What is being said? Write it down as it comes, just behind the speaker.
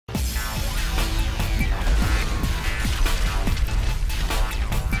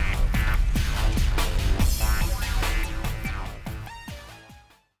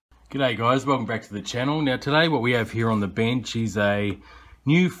G'day guys, welcome back to the channel. Now today what we have here on the bench is a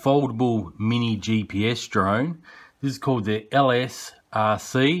new foldable mini GPS drone. This is called the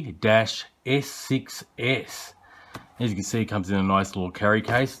LSRC-S6S. As you can see, it comes in a nice little carry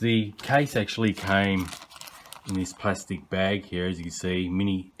case. The case actually came in this plastic bag here, as you can see,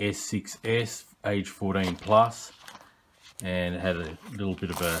 mini S6S, age 14 plus. And it had a little bit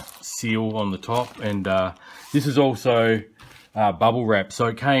of a seal on the top, and this is also bubble wrap, so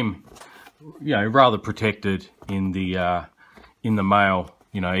it came, rather protected in the mail,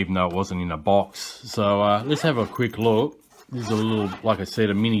 even though it wasn't in a box. So let's have a quick look. This is a little, like I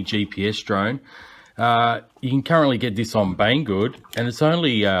said, a mini GPS drone. You can currently get this on Banggood, and it's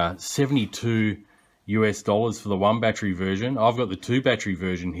only $72 for the 1 battery version. I've got the 2 battery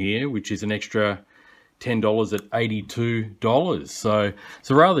version here, which is an extra $10 at $82. So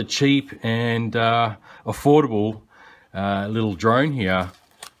it's a rather cheap and affordable little drone here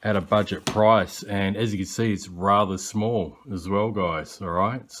at a budget price, and as you can see, it's rather small as well, guys. All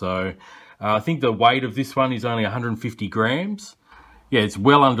right, so I think the weight of this one is only 150 grams. Yeah, it's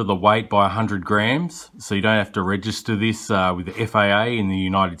well under the weight by 100 grams, so you don't have to register this with the FAA in the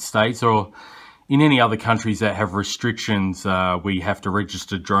United States or in any other countries that have restrictions. We have to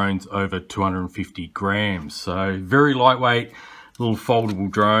register drones over 250 grams. So very lightweight little foldable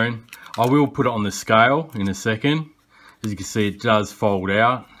drone. I will put it on the scale in a second. As you can see, it does fold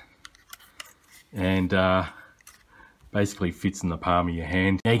out and basically fits in the palm of your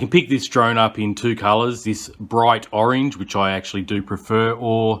hand. Now you can pick this drone up in 2 colors, this bright orange, which I actually do prefer,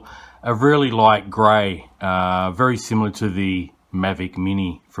 or a really light gray, very similar to the Mavic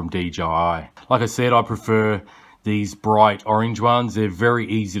Mini from DJI. Like I said, I prefer these bright orange ones. They're very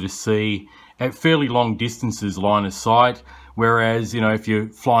easy to see at fairly long distances, line of sight, whereas if you're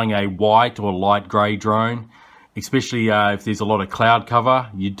flying a white or light grey drone, especially if there's a lot of cloud cover,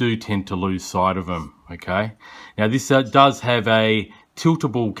 you do tend to lose sight of them. Okay, now this does have a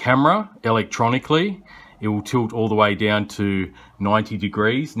tiltable camera electronically. It will tilt all the way down to 90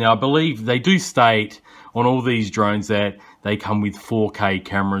 degrees. Now I believe they do state on all these drones that they come with 4K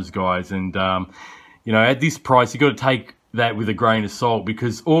cameras, guys, and at this price you got to take that with a grain of salt,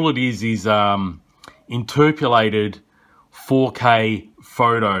 because all it is interpolated 4K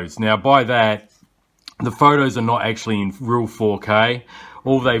photos. Now by that, the photos are not actually in real 4K.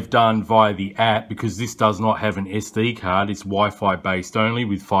 All they've done via the app, because this does not have an SD card, it's Wi-Fi based only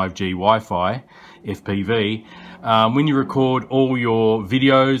with 5G Wi-Fi, FPV. When you record all your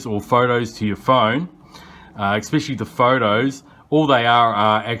videos or photos to your phone, especially the photos, all they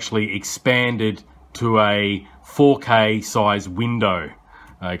are actually expanded to a 4K size window,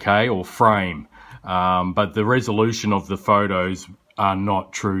 okay, or frame. But the resolution of the photos are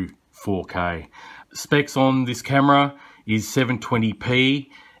not true 4K. Specs on this camera is 720p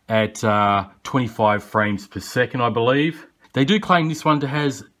at 25 frames per second, I believe. They do claim this one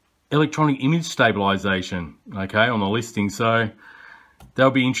has electronic image stabilization, okay, on the listing. So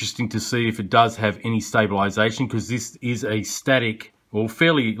that'll be interesting to see if it does have any stabilization, because this is a static, or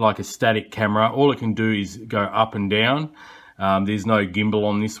fairly like a static camera. All it can do is go up and down. There's no gimbal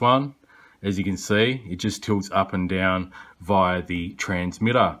on this one. As you can see, it just tilts up and down via the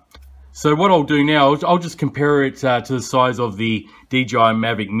transmitter. So what I'll do now, I'll just compare it to the size of the DJI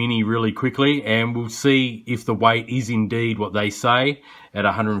Mavic Mini really quickly, and we'll see if the weight is indeed what they say at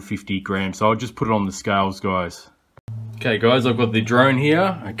 150 grams. So I'll just put it on the scales, guys. Okay guys, I've got the drone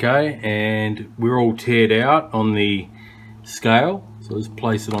here, okay, and we're all tiered out on the scale. So let's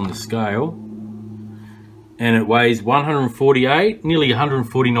place it on the scale. And it weighs 148, nearly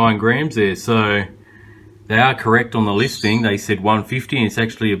 149 grams there. So they are correct on the listing. They said 150, and it's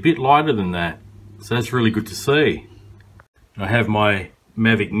actually a bit lighter than that. So that's really good to see. I have my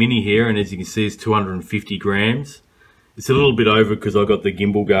Mavic Mini here, and as you can see, it's 250 grams. It's a little bit over because I got the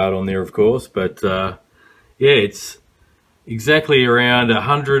gimbal guard on there, of course, but yeah, it's exactly around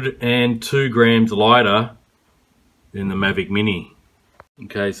 102 grams lighter than the Mavic Mini.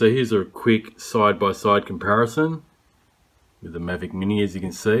 Okay, so here's a quick side-by-side comparison with the Mavic Mini, as you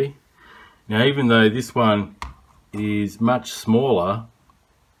can see. Now, even though this one is much smaller,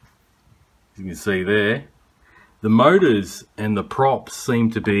 as you can see there, the motors and the props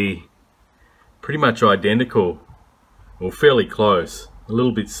seem to be pretty much identical, or fairly close, a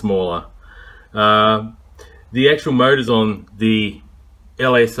little bit smaller. The actual motors on the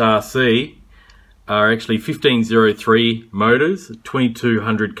LSRC are actually 1503 motors,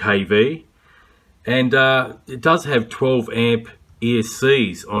 2200 kV, and it does have 12 amp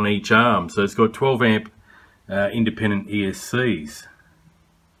ESCs on each arm, so it's got 12 amp independent ESCs.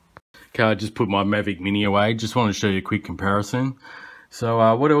 Okay, I just put my Mavic Mini away. Just want to show you a quick comparison.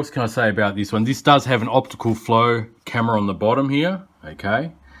 So what else can I say about this one? This does have an optical flow camera on the bottom here,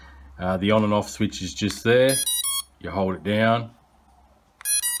 okay. The on and off switch is just there. You hold it down.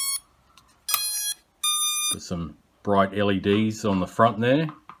 Got some bright LEDs on the front there,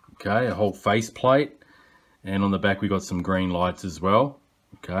 okay, a whole face plate. And on the back we got some green lights as well,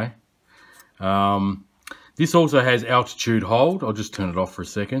 okay. This also has altitude hold. I'll just turn it off for a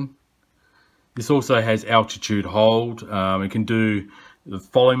second. This also has altitude hold. It can do the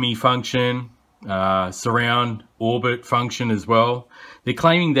follow me function, surround orbit function as well. They're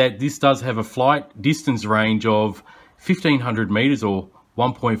claiming that this does have a flight distance range of 1500 meters or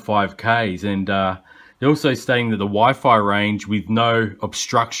 1.5 Ks, and they're also stating that the Wi-Fi range with no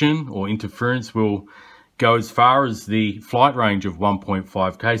obstruction or interference will go as far as the flight range of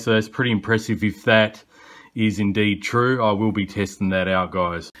 1.5 K. So that's pretty impressive if that is indeed true. I will be testing that out,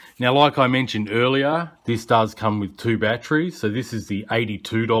 guys. Now, like I mentioned earlier, this does come with 2 batteries. So this is the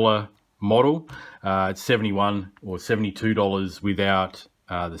 $82 model. It's $71 or $72 without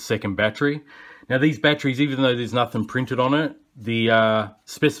the second battery. Now, these batteries, even though there's nothing printed on it, the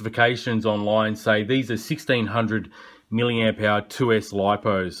specifications online say these are 1600 milliamp hour 2S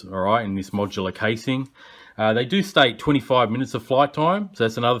lipos, all right, in this modular casing. They do state 25 minutes of flight time, so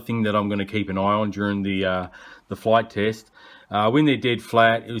that's another thing that I'm going to keep an eye on during the flight test. When they're dead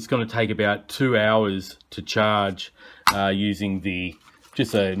flat, it's going to take about 2 hours to charge using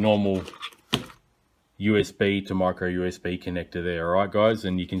just a normal USB to micro USB connector there, all right, guys,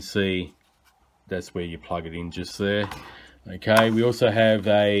 and you can see that's where you plug it in just there. Okay, we also have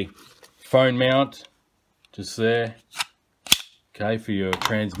a phone mount just there, okay, for your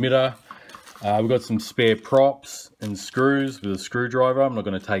transmitter. We've got some spare props and screws with a screwdriver. I'm not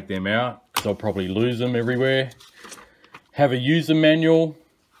going to take them out because I'll probably lose them everywhere. Have a user manual,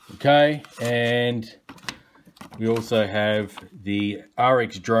 okay, and we also have the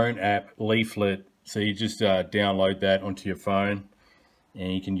RX Drone app leaflet. So you just download that onto your phone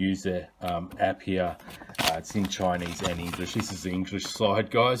and you can use the app here. It's in Chinese and English. This is the English side,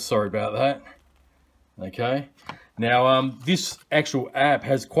 guys. Sorry about that. Okay. Now, this actual app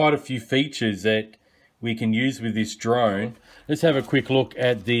has quite a few features that we can use with this drone. Let's have a quick look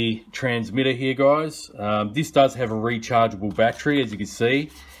at the transmitter here, guys. This does have a rechargeable battery, as you can see.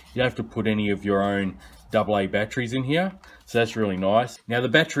 You don't have to put any of your own AA batteries in here, so that's really nice. Now, the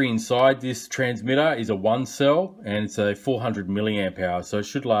battery inside this transmitter is a 1 cell and it's a 400 milliamp hour, so it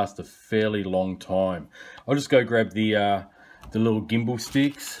should last a fairly long time. I'll just go grab the little gimbal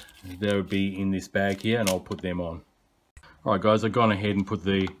sticks. They would be in this bag here, and I'll put them on. All right, guys, I've gone ahead and put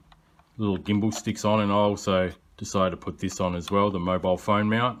the little gimbal sticks on, and I also decided to put this on as well, the mobile phone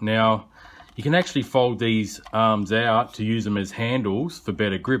mount. Now, you can actually fold these arms out to use them as handles for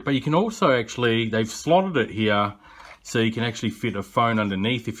better grip, but you can also actually, they've slotted it here so you can actually fit a phone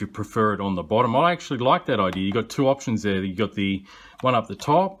underneath if you prefer it on the bottom. I actually like that idea. You've got 2 options there. You've got the one up the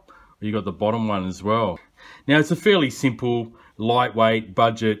top, or you've got the bottom one as well. Now, it's a fairly simple, lightweight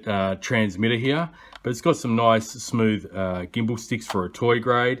budget transmitter here, but it's got some nice smooth gimbal sticks for a toy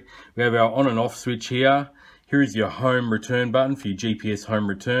grade. We have our on and off switch here. Here is your home return button for your GPS home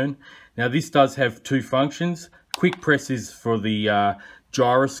return. Now, this does have 2 functions. Quick press is for the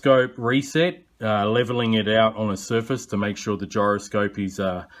gyroscope reset, leveling it out on a surface to make sure the gyroscope is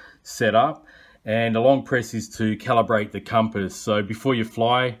set up. And a long press is to calibrate the compass. So before you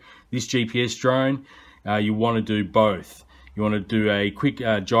fly this GPS drone, you want to do both. You want to do a quick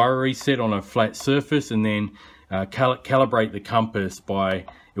gyro reset on a flat surface, and then calibrate the compass by,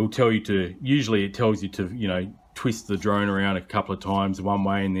 it will tell you to, usually it tells you to, you know, twist the drone around a couple of times one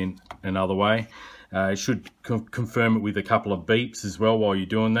way and then another way. It should confirm it with a couple of beeps as well while you're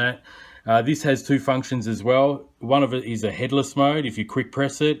doing that. This has 2 functions as well. One of it is a headless mode. If you quick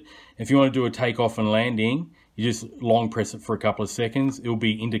press it, if you want to do a takeoff and landing, you just long press it for a couple of seconds. It will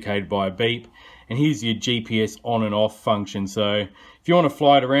be indicated by a beep. And here's your GPS on and off function. So if you want to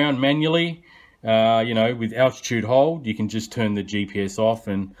fly it around manually, you know, with altitude hold, you can just turn the GPS off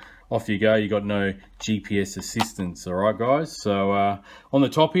and off you go. You got no GPS assistance. All right, guys. So on the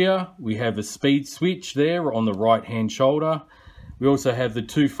top here, we have a speed switch there on the right hand shoulder. We also have the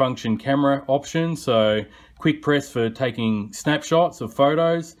 2 function camera option. So quick press for taking snapshots of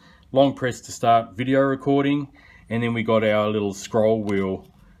photos, long press to start video recording, and then we got our little scroll wheel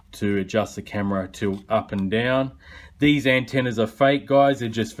to adjust the camera tilt up and down. These antennas are fake, guys. They're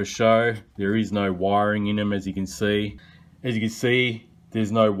just for show. There is no wiring in them, as you can see. As you can see,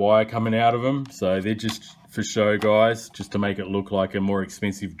 there's no wire coming out of them, so they're just for show, guys, just to make it look like a more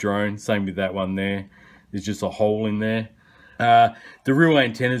expensive drone. Same with that one there. There's just a hole in there. The real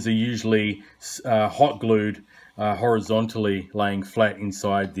antennas are usually hot glued horizontally laying flat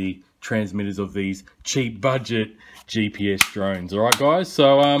inside the transmitters of these cheap budget GPS drones. All right, guys,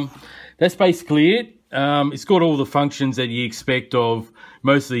 so that's basically it. It's got all the functions that you expect of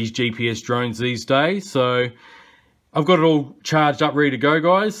most of these GPS drones these days. So I've got it all charged up, ready to go,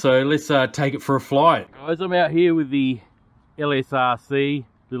 guys. So let's take it for a flight. Guys, I'm out here with the LSRC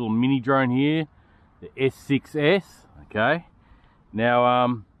little mini drone here, the S6S. Okay, now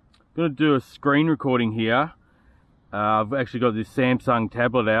I'm going to do a screen recording here. I've actually got this Samsung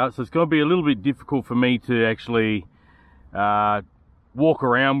tablet out, so it's going to be a little bit difficult for me to actually walk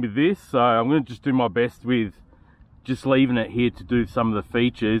around with this. So I'm going to just do my best with just leaving it here to do some of the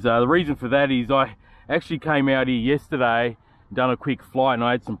features. The reason for that is I actually came out here yesterday, done a quick flight, and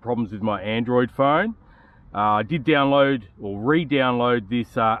I had some problems with my Android phone. I did download or re-download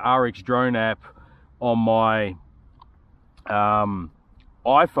this RX Drone app on my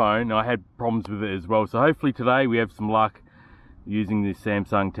iPhone, and I had problems with it as well. So hopefully today we have some luck using this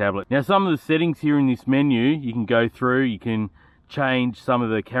Samsung tablet. Now, some of the settings here in this menu you can go through. You can change some of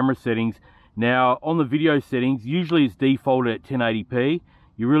the camera settings. Now, on the video settings, usually it's defaulted at 1080p.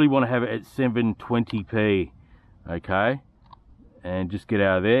 You really want to have it at 720p. Okay, and just get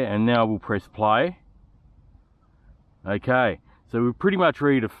out of there, and now we'll press play. Okay, so we're pretty much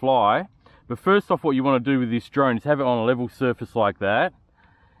ready to fly. But first off, what you want to do with this drone is have it on a level surface like that.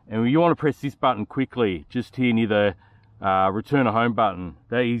 And you want to press this button quickly, just here near the return to home button.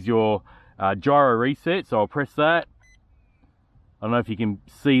 That is your gyro reset, so I'll press that. I don't know if you can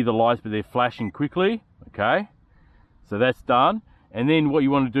see the lights, but they're flashing quickly. Okay, so that's done. And then what you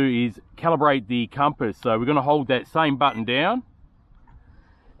want to do is calibrate the compass. So we're going to hold that same button down,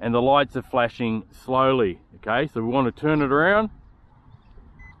 and the lights are flashing slowly. Okay, so we want to turn it around.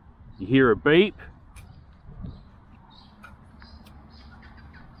 You hear a beep.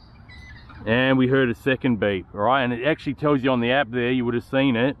 And we heard a second beep, all right? And it actually tells you on the app there, you would have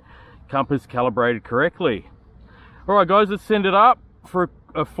seen it, compass calibrated correctly. All right, guys, let's send it up for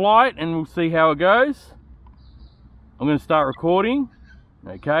a flight and we'll see how it goes. I'm going to start recording.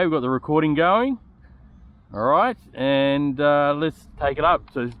 Okay, we've got the recording going. All right, and let's take it up.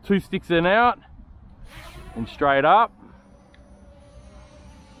 So 2 sticks in out and straight up.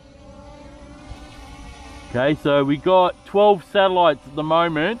 Okay, so we got 12 satellites at the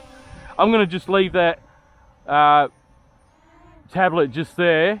moment. I'm going to just leave that tablet just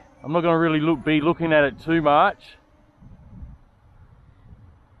there. I'm not going to really be looking at it too much.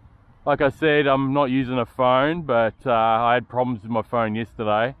 Like I said, I'm not using a phone, but I had problems with my phone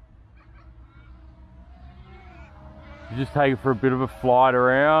yesterday. Just take it for a bit of a flight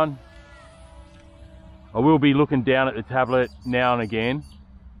around. I will be looking down at the tablet now and again.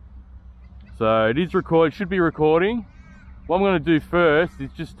 So it is recording, should be recording. What I'm going to do first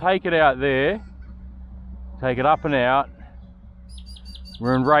is just take it out there, take it up and out.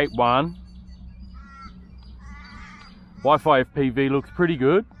 We're in rate 1. Wi-Fi FPV looks pretty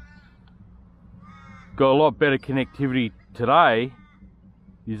good. Got a lot better connectivity today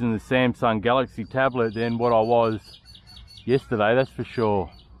using the Samsung Galaxy tablet than what I was yesterday, that's for sure.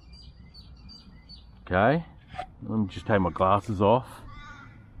 Okay, let me just take my glasses off.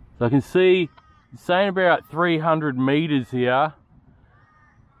 So I can see it's saying about 300 meters here,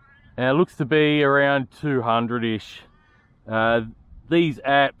 and it looks to be around 200-ish. These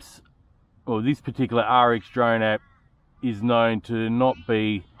apps, or this particular RX Drone app, is known to not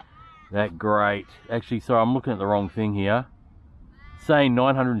be that great. Actually, sorry, I'm looking at the wrong thing here. It's saying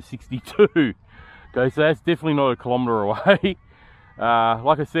 962. Okay, so that's definitely not a kilometer away.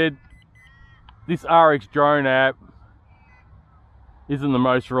 Like I said, this RX Drone app isn't the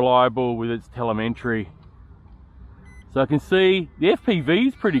most reliable with its telemetry. So I can see the FPV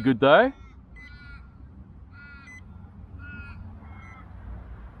is pretty good though.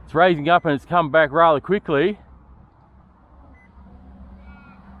 It's raising up and it's come back rather quickly.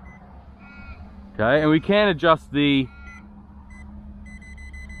 Okay, and we can adjust the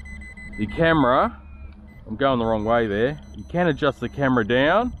camera. I'm going the wrong way there. You can adjust the camera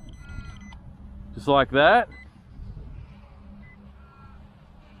down, just like that.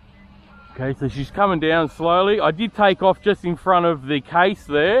 Okay, so she's coming down slowly. I did take off just in front of the case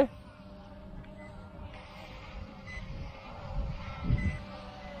there.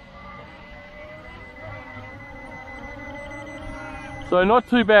 So not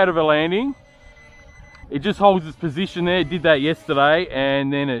too bad of a landing. It just holds its position there. It did that yesterday,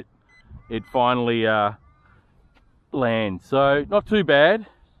 and then it finally lands. So not too bad,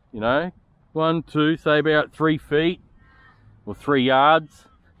 you know. 1, 2, say about 3 feet or 3 yards.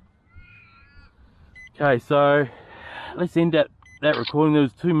 Okay, so let's end that recording. There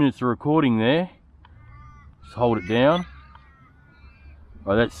was 2 minutes of recording there. Just hold it down.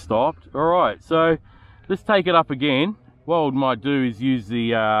 Oh, that's stopped. All right, so let's take it up again. What we might do is use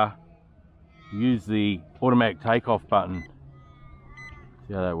the automatic takeoff button.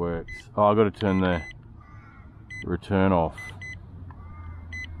 See how that works. Oh, I've got to turn the return off.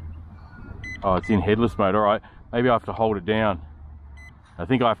 Oh, it's in headless mode. All right, maybe I have to hold it down. I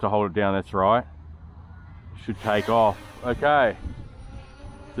think I have to hold it down, that's right. Should take off. Okay,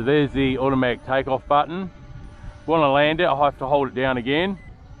 so there's the automatic takeoff button. Want to land it, I'll have to hold it down again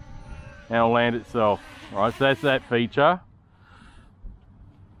and it'll land itself. All right, so that's that feature.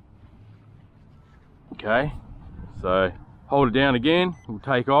 Okay, so hold it down again, we'll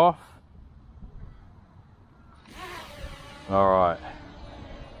take off. All right.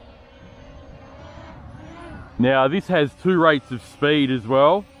 Now this has 2 rates of speed as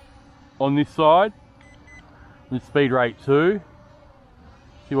well on this side. The speed rate 2.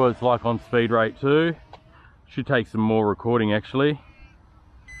 See what it's like on speed rate 2. Should take some more recording actually.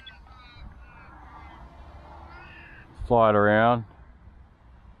 Fly it around.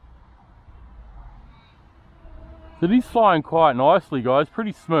 So it is flying quite nicely, guys.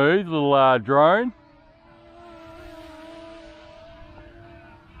 Pretty smooth little drone.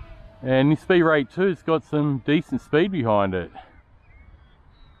 And this speed rate 2's got some decent speed behind it.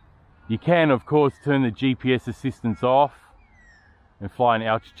 You can, of course, turn the GPS assistance off and fly in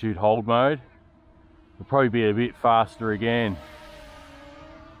altitude hold mode. It'll probably be a bit faster again.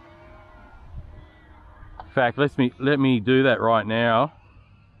 In fact, let me do that right now.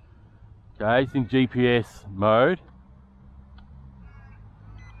 Okay, it's in GPS mode.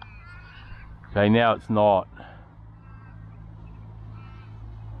 Okay, now it's not.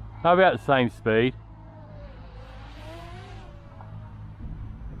 About the same speed.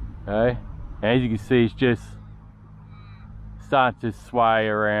 Okay, and as you can see, it's just starting to sway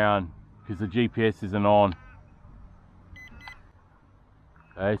around because the GPS isn't on.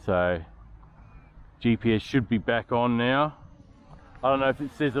 Okay, so GPS should be back on now. I don't know if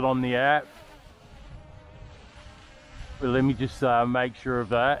it says it on the app, but let me just make sure of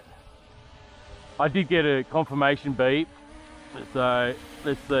that. I did get a confirmation beep, so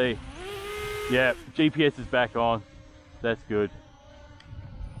let's see. Yeah, GPS is back on. That's good.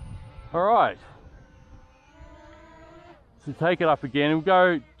 All right. So take it up again. We'll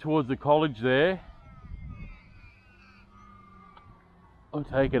go towards the college there. I'll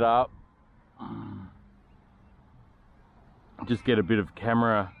take it up. Just get a bit of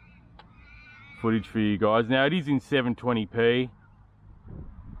camera footage for you guys. Now it is in 720p.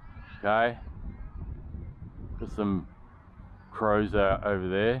 Okay. Got some crows out over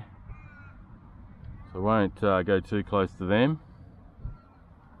there, so I won't go too close to them.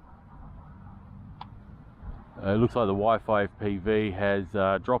 It looks like the Wi-Fi FPV has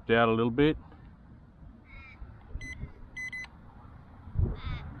dropped out a little bit.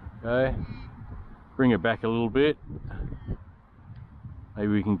 Okay, bring it back a little bit. Maybe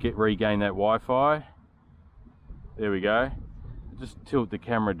we can regain that Wi-Fi. There we go. Just tilt the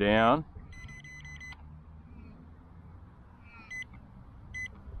camera down.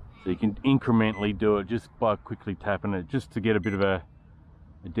 So you can incrementally do it just by quickly tapping it, just to get a bit of a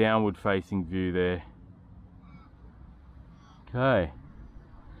downward facing view there. Okay,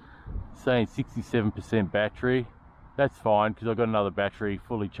 saying 67% battery. That's fine because I've got another battery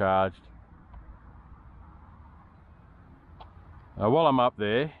fully charged. While I'm up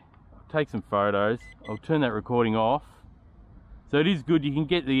there, I'll take some photos. I'll turn that recording off. So it is good, you can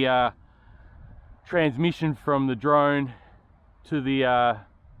get the transmission from the drone to the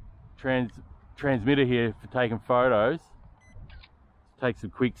transmitter here for taking photos. Take some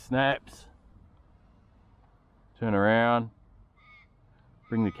quick snaps. Turn around.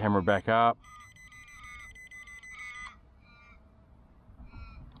 Bring the camera back up.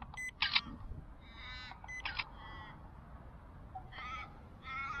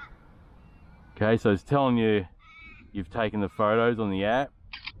 Okay, so it's telling you you've taken the photos on the app.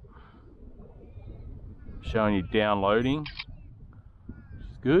 Showing you downloading, which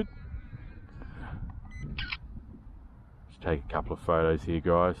is good. Just take a couple of photos here,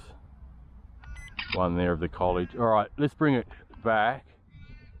 guys. One there of the college. All right, let's bring it back.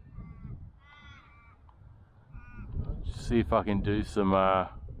 See if I can do some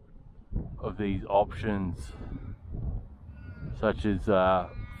of these options, such as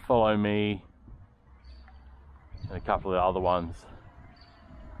follow me and a couple of other ones.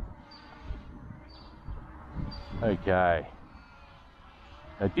 Okay,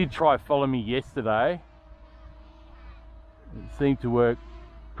 I did try follow me yesterday. It seemed to work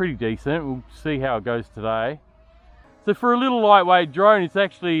pretty decent. We'll see how it goes today. So for a little lightweight drone, it's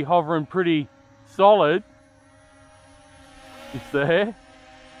actually hovering pretty solid. It's there.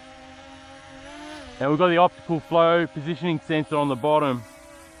 And we've got the optical flow positioning sensor on the bottom.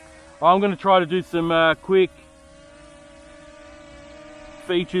 I'm going to try to do some quick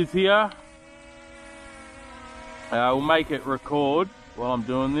features here. We'll make it record while I'm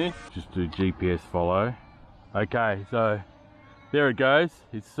doing this. Just do GPS follow. Okay, so there it goes.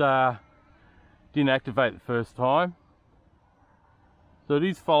 It's didn't activate the first time. So it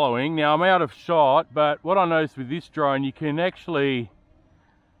is following. Now I'm out of shot, but what I noticed with this drone, you can actually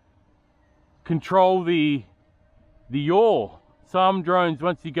control the yaw. Some drones,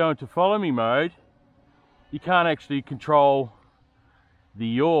 once you go into follow me mode, you can't actually control the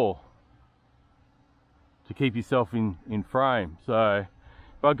yaw to keep yourself in frame. So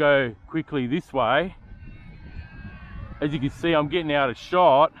if I go quickly this way, as you can see, I'm getting out of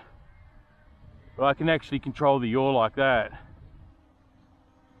shot, but I can actually control the yaw like that.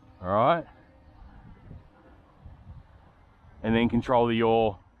 All right, and then control the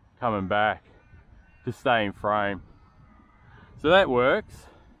yaw coming back to stay in frame. So that works.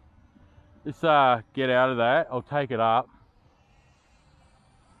 Let's get out of that. I'll take it up.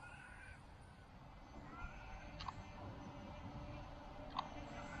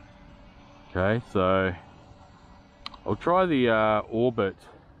 Okay, so I'll try the orbit.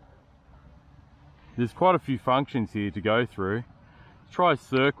 There's quite a few functions here to go through. Let's try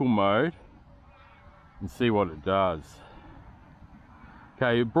circle mode and see what it does.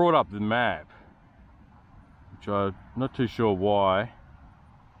 Okay, it brought up the map, which I'm not too sure why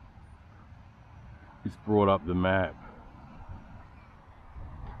it's brought up the map.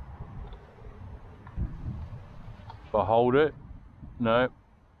 If I hold it, no.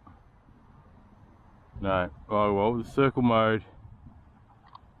 No, oh well, the circle mode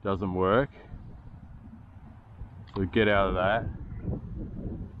doesn't work. So get out of that.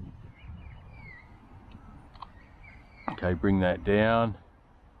 Okay, bring that down.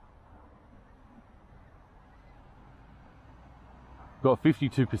 Got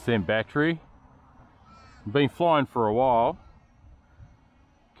 52% battery. Been flying for a while.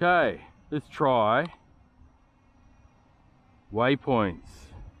 Okay, let's try waypoints.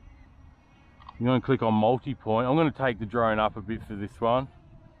 I'm going to click on multi-point. I'm going to take the drone up a bit for this one.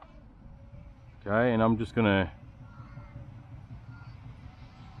 Okay, and I'm just going to...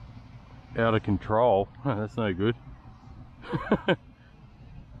 out of control. That's no good. Okay,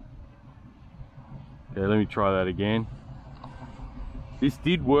 let me try that again. This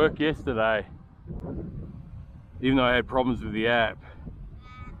did work yesterday, even though I had problems with the app.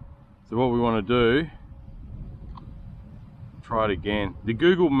 So what we want to do, try it again. The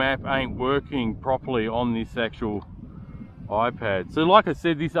Google map ain't working properly on this actual iPad. So like I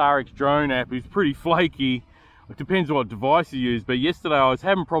said, this RX drone app is pretty flaky. It depends on what device you use, but yesterday I was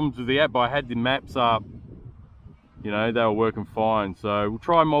having problems with the app, but I had the maps up. You know, they were working fine. So we'll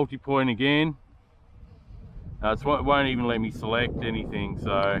try multi-point again. It won't even let me select anything,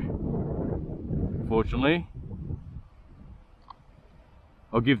 so unfortunately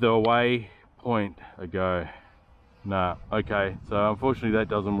I'll give the away point a go. Nah, okay, so unfortunately that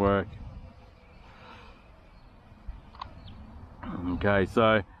doesn't work. Okay,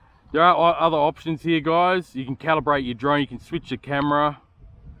 so there are other options here, guys. You can calibrate your drone, you can switch the camera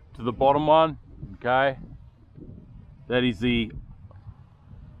to the bottom one. Okay, that is the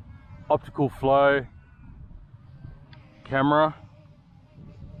optical flow camera,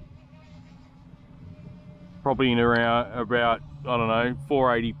 probably in around about, I don't know,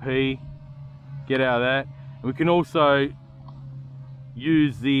 480p. Get out of that. We can also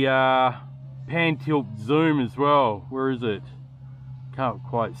use the pan tilt zoom as well. Where is it? Can't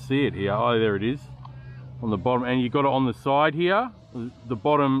quite see it here. Oh, there it is on the bottom, and you've got it on the side here, the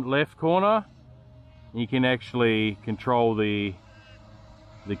bottom left corner. You can actually control the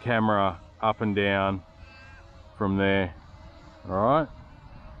camera up and down from there. All right.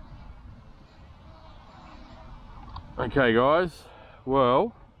 Okay, guys.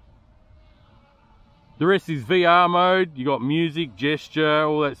 Well, the rest is VR mode. You got music, gesture,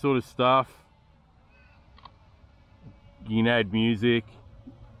 all that sort of stuff. You can add music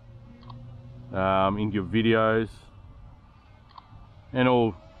into your videos and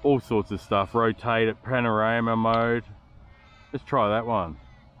all sorts of stuff. Rotate it, panorama mode. Let's try that one.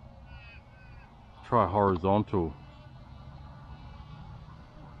 Try horizontal.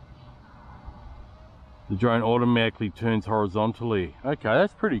 The drone automatically turns horizontally. Okay,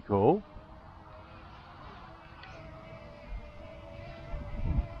 that's pretty cool.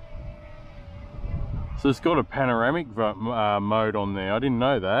 So it's got a panoramic mode on there. I didn't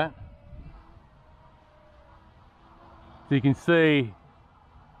know that. So you can see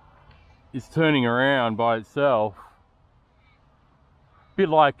it's turning around by itself. Bit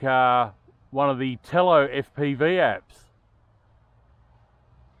like one of the Tello FPV apps.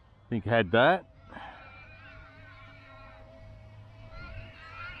 I think had that.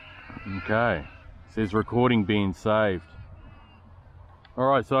 Okay, it says recording being saved.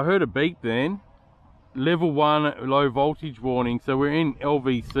 Alright, so I heard a beep then. Level 1 low voltage warning, so we're in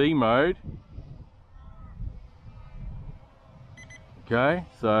LVC mode. Okay,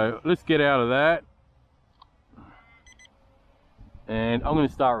 so let's get out of that. And I'm going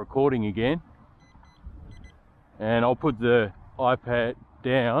to start recording again. And I'll put the iPad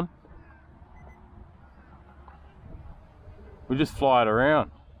down. We'll just fly it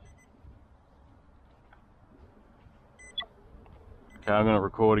around. Okay, I'm going to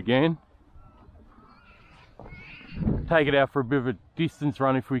record again. Take it out for a bit of a distance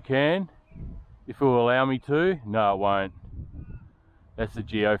run if we can. If it will allow me to. No, it won't. That's the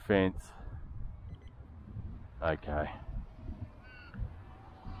geofence. Okay.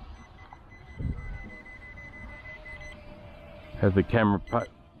 Have the camera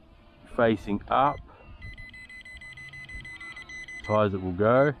facing up. As high as it will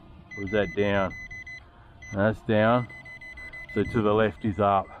go. Or is that down? No, that's down. So to the left is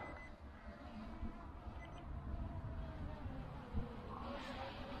up.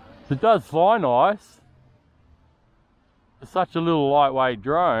 So it does fly nice. For such a little lightweight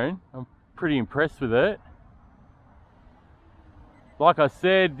drone, I'm pretty impressed with it. Like I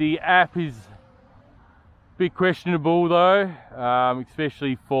said, the app is a bit questionable though,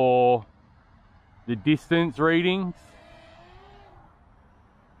 especially for the distance readings.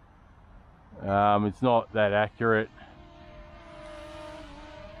 It's not that accurate.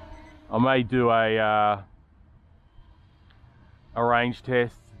 I may do a range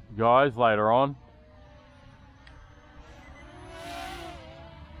test, guys, later on.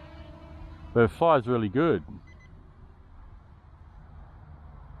 But it flies really good.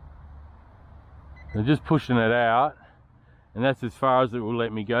 I'm just pushing it out, and that's as far as it will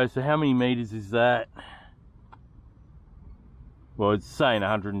let me go. So how many meters is that? Well, it's saying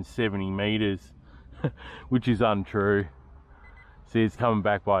 170 meters, which is untrue. See, it's coming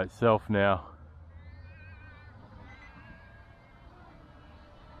back by itself now.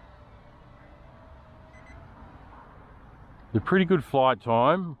 The pretty good flight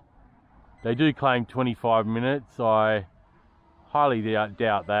time. They do claim 25 minutes. I highly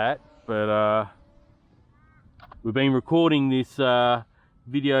doubt that, but we've been recording this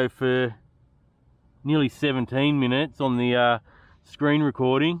video for nearly 17 minutes on the screen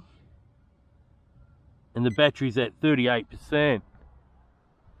recording, and the battery's at 38%.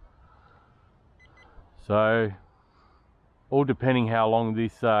 So, all depending how long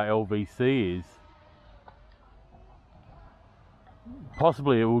this LVC is.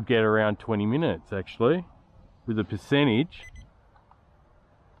 Possibly it will get around 20 minutes actually, with a percentage.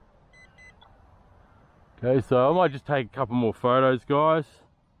 Okay, so I might just take a couple more photos, guys.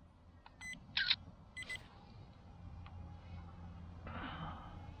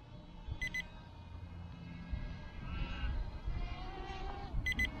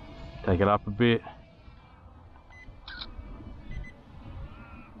 Take it up a bit.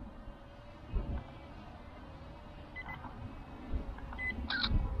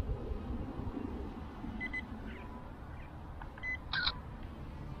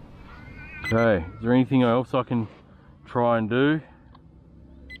 Okay, is there anything else I can try and do?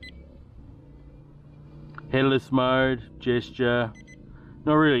 Headless mode, gesture.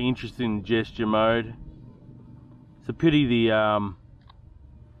 Not really interested in gesture mode. It's a pity the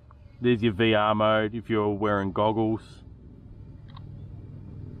there's your VR mode if you're wearing goggles.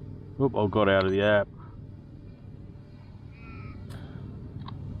 Oop, I got out of the app.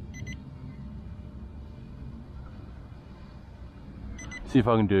 See if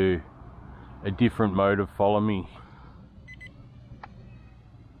I can do a different mode of follow me.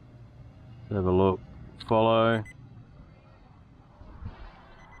 Let's have a look. Follow.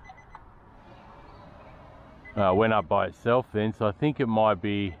 Went up by itself then, so I think it might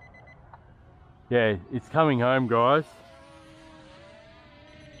be, yeah, it's coming home, guys.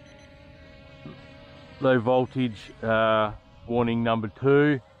 Low voltage warning number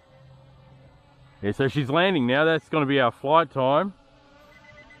 2. Yeah, so she's landing now. That's going to be our flight time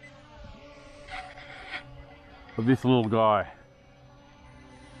of this little guy.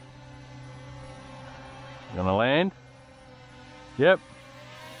 Gonna land. Yep.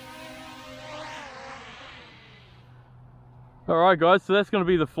 Alright guys, so that's going to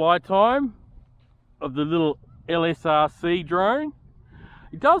be the flight time of the little LSRC drone.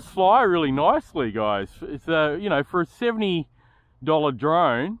 It does fly really nicely, guys. It's you know, for a $70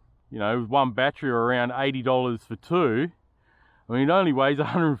 drone, you know, with one battery, or around $80 for two. I mean, it only weighs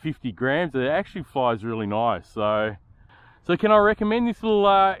 150 grams. It actually flies really nice. So can I recommend this little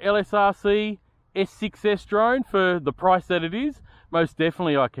LSRC S6S drone for the price that it is? Most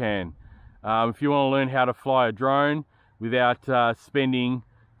definitely I can. If you want to learn how to fly a drone without spending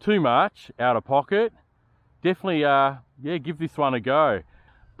too much out of pocket, definitely yeah, give this one a go.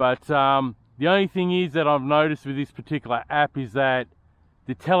 But the only thing is that I've noticed with this particular app is that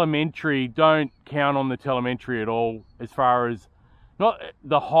the telemetry, don't count on the telemetry at all, as far as not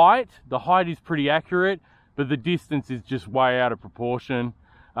the height. The height is pretty accurate, but the distance is just way out of proportion.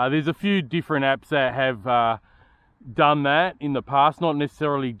 There's a few different apps that have done that in the past, not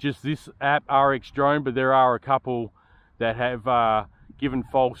necessarily just this app, RX Drone, but there are a couple that have given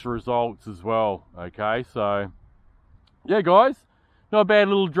false results as well. Okay, so yeah guys, not a bad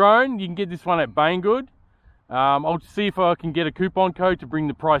little drone. You can get this one at Banggood. I'll see if I can get a coupon code to bring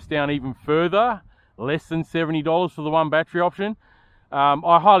the price down even further, less than $70 for the 1 battery option.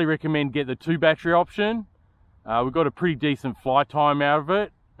 I highly recommend get the 2 battery option. We've got a pretty decent flight time out of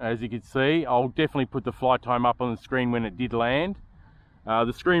it, as you can see. I'll definitely put the flight time up on the screen when it did land.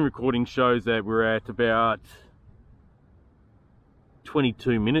 The screen recording shows that we're at about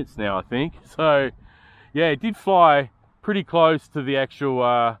 22 minutes now, I think. So yeah, it did fly pretty close to the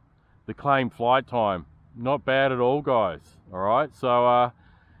actual the claimed flight time. Not bad at all, guys. All right, so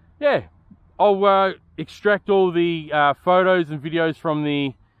yeah, I'll extract all the photos and videos from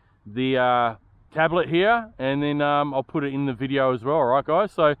the tablet here, and then I'll put it in the video as well. All right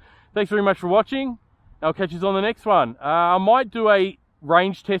guys, so thanks very much for watching. I'll catch you on the next one. I might do a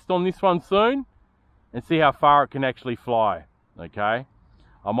range test on this one soon and see how far it can actually fly. Okay,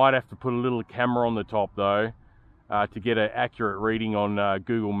 I might have to put a little camera on the top though, to get an accurate reading on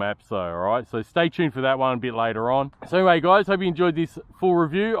Google Maps though. All right, so stay tuned for that one a bit later on. So anyway guys, hope you enjoyed this full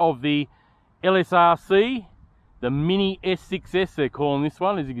review of the LSRC, the mini S6S they're calling this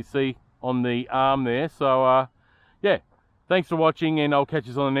one, as you can see on the arm there. So yeah, thanks for watching, and I'll catch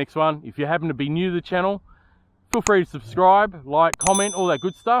you on the next one. If you happen to be new to the channel, feel free to subscribe, like, comment, all that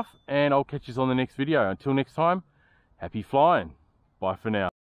good stuff, and I'll catch you on the next video. Until next time, happy flying. Bye for now.